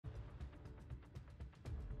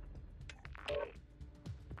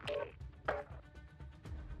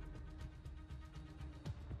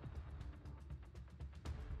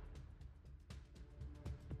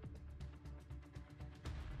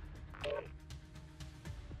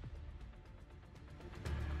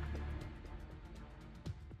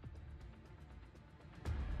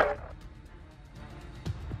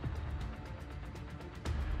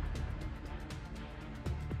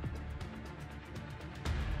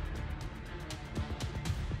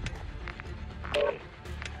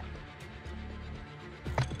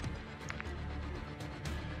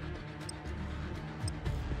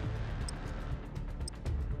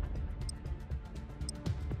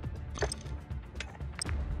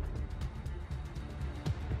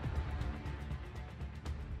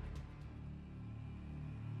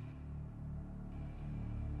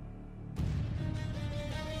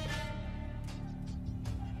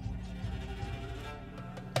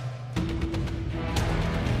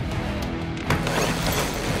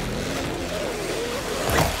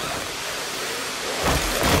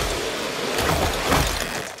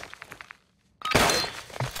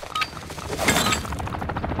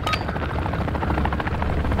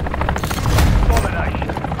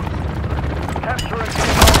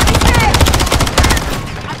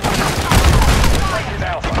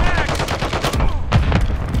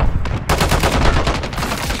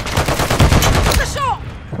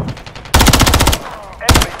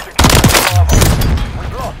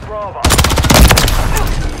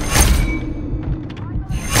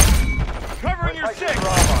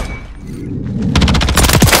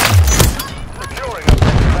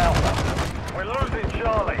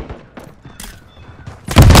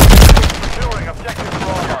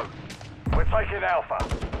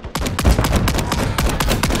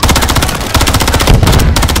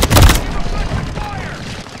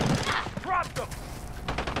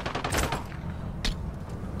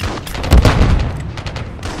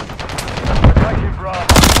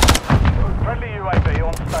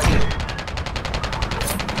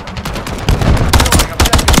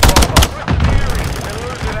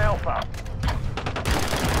Alpha.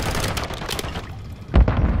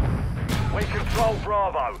 We control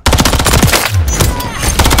Bravo.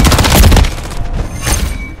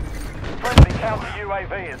 Friendly counter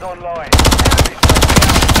UAV is online.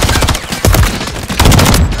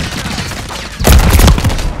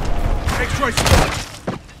 X-ray spot!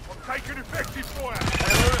 I'm taking effective fire!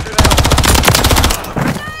 We're losing Alpha.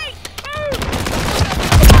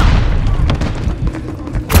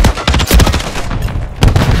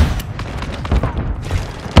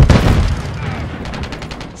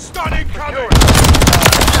 Stun incoming!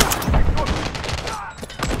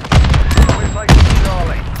 We're taking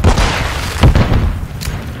Charlie.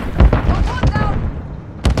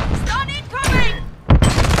 Stun incoming!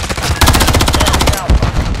 Taking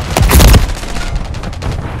Alpha.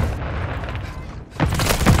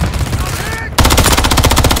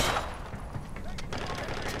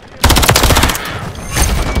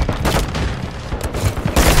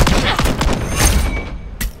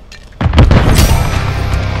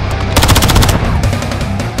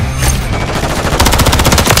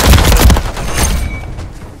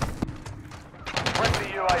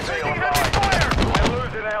 UAV online. We're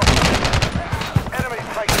losing Alpha. Enemies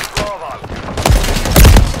taking Bravo.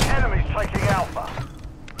 Enemies taking Alpha.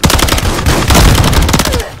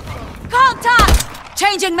 Contact!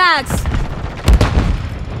 Changing mags!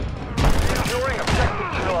 Securing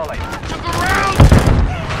objective Charlie. To the round!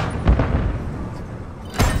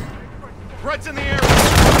 Threats in the air!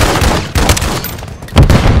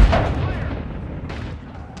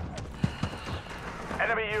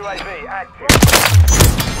 Enemy UAV active.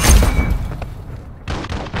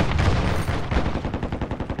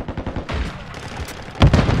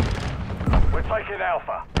 We're taking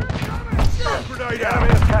Alpha. Grenade The out!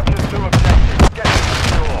 enemy has captured 2 objectives. Get them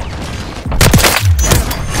secure.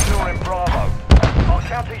 Enemy securing Bravo. Our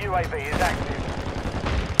counter UAV is active.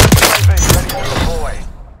 UAV ready to deploy.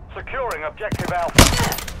 Securing objective Alpha.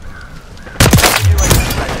 UAV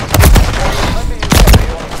ready. Enemy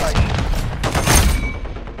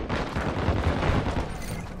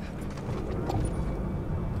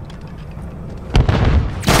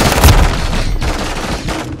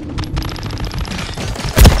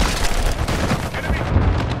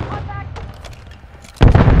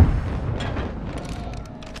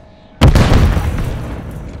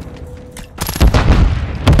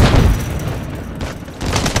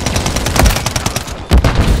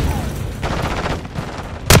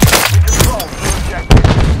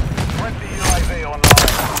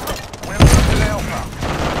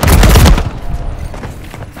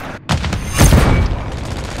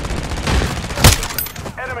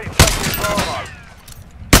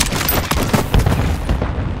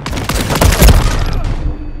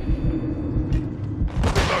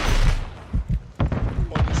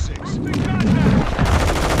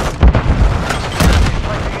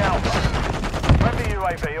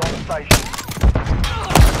UAV on station.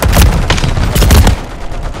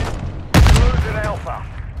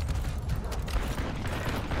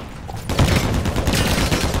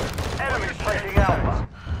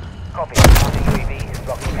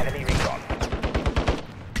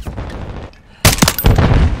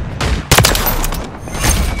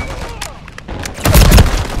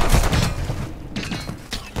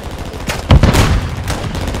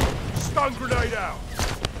 Stun grenade out!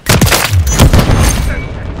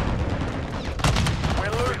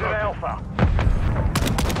 We're losing Alpha.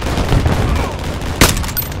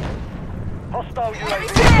 Hostile UAV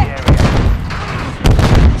in the area.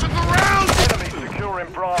 To the round! Enemy securing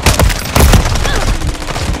Bravo.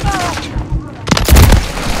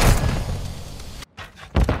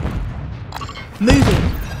 Moving.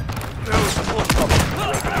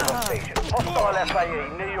 Hostile FAE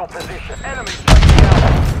near your position. Enemy taking Alpha.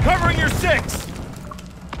 Covering your 6!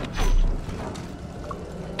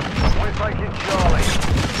 We're taking Charlie.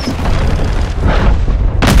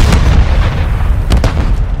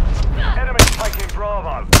 Enemy taking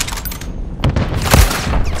Bravo.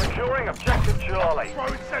 Securing objective Charlie.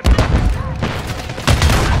 Throwing sentry!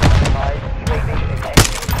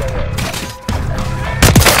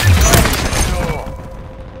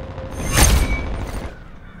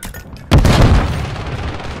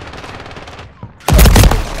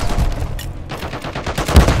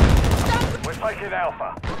 We're taking Alpha.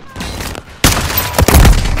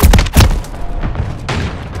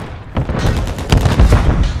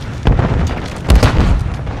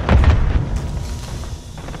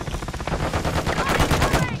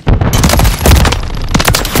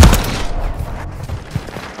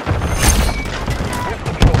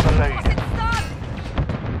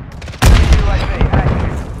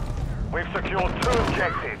 We've secured 2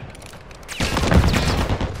 objectives.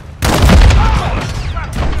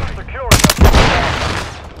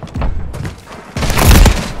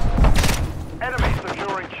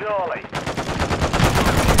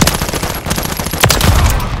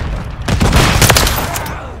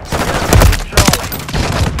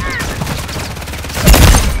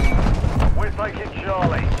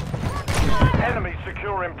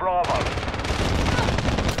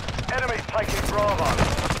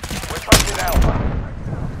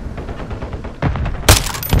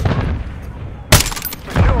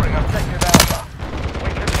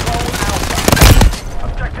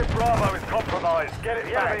 Get it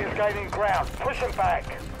back. The enemy is gaining ground. Push them back.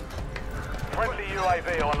 Friendly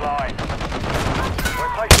UAV online.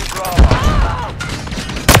 We're taking Bravo.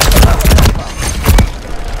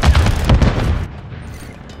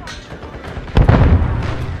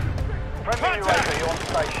 Friendly UAV on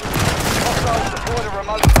station. Hostiles deployed a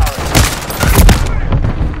remote turret.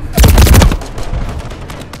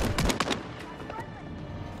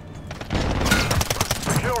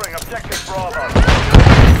 Securing objective Bravo.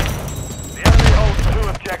 The enemy holds 2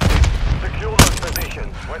 objectives. Secure those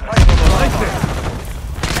positions. We're taking Bravo.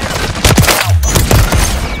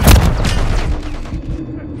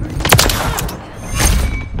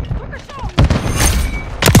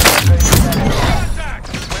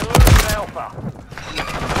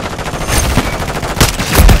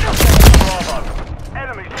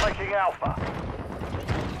 Alpha.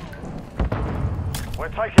 We're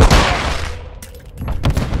taking Bravo.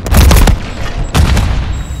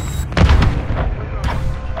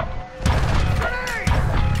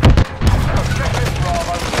 Objective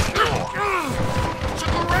Bravo secure.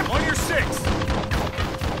 On your 6.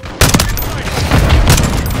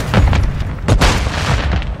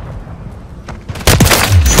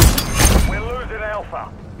 We're losing Alpha.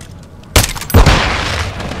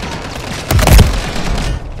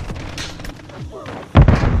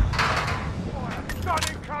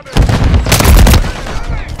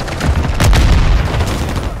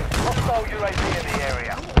 Hostile UAV in the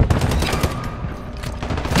area.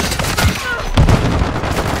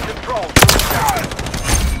 Control.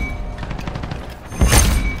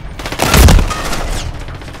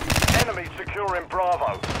 Enemy securing Bravo.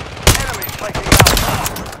 Enemy taking Alpha.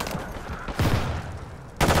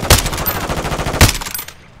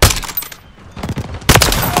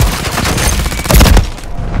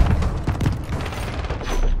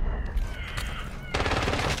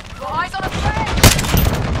 Eyes on a threat!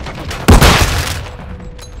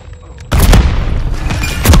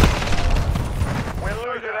 We're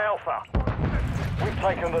losing Alpha. We've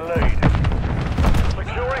taken the lead.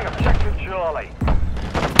 Securing objective Charlie.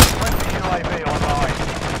 Friendly UAV online.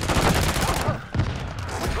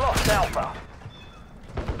 We've lost Alpha.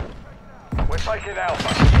 We're taking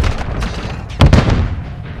Alpha.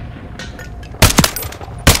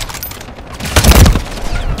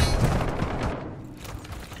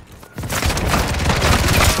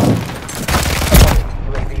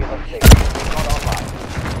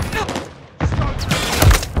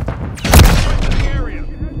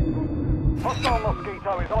 Hostile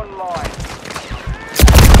Mosquito is online.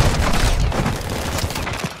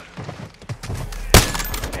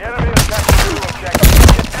 The enemy has captured 2 objectives.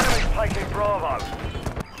 The enemy's taking Bravo.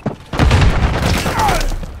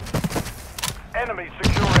 Enemy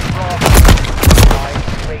securing Bravo.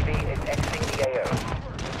 UAV is exiting the AO.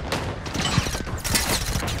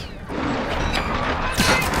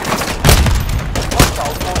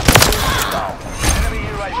 Hostile forces missile. Enemy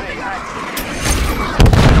UAV active.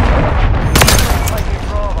 Taking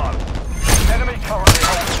Bravo. Enemy currently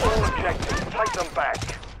holds all objectives. Take them back.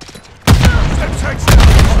 That takes it.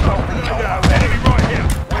 Enemy right here.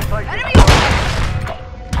 We're taking Enemy Bravo.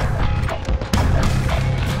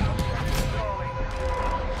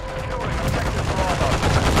 Securing objective Bravo.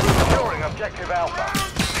 Securing objective Alpha.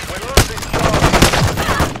 We're losing Charlie.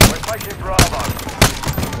 We're taking Bravo.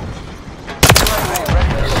 UAV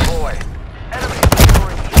ready to deploy. Enemy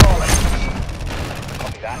securing Charlie.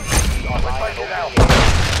 Copy that. We're Online. taking Alpha.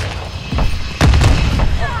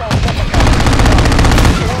 Hostile propaganda.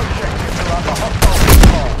 All objectives are under hostile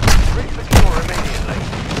control. Resecure immediately.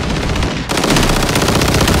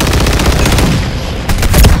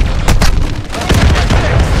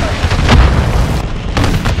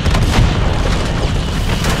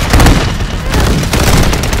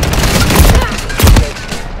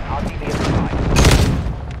 RTB at the time.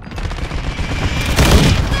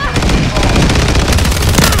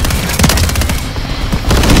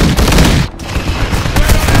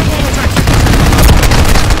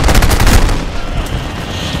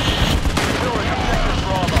 Securing objective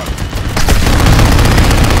Bravo.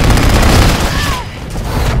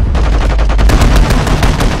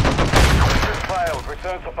 Mission failed.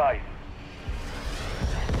 Return to base.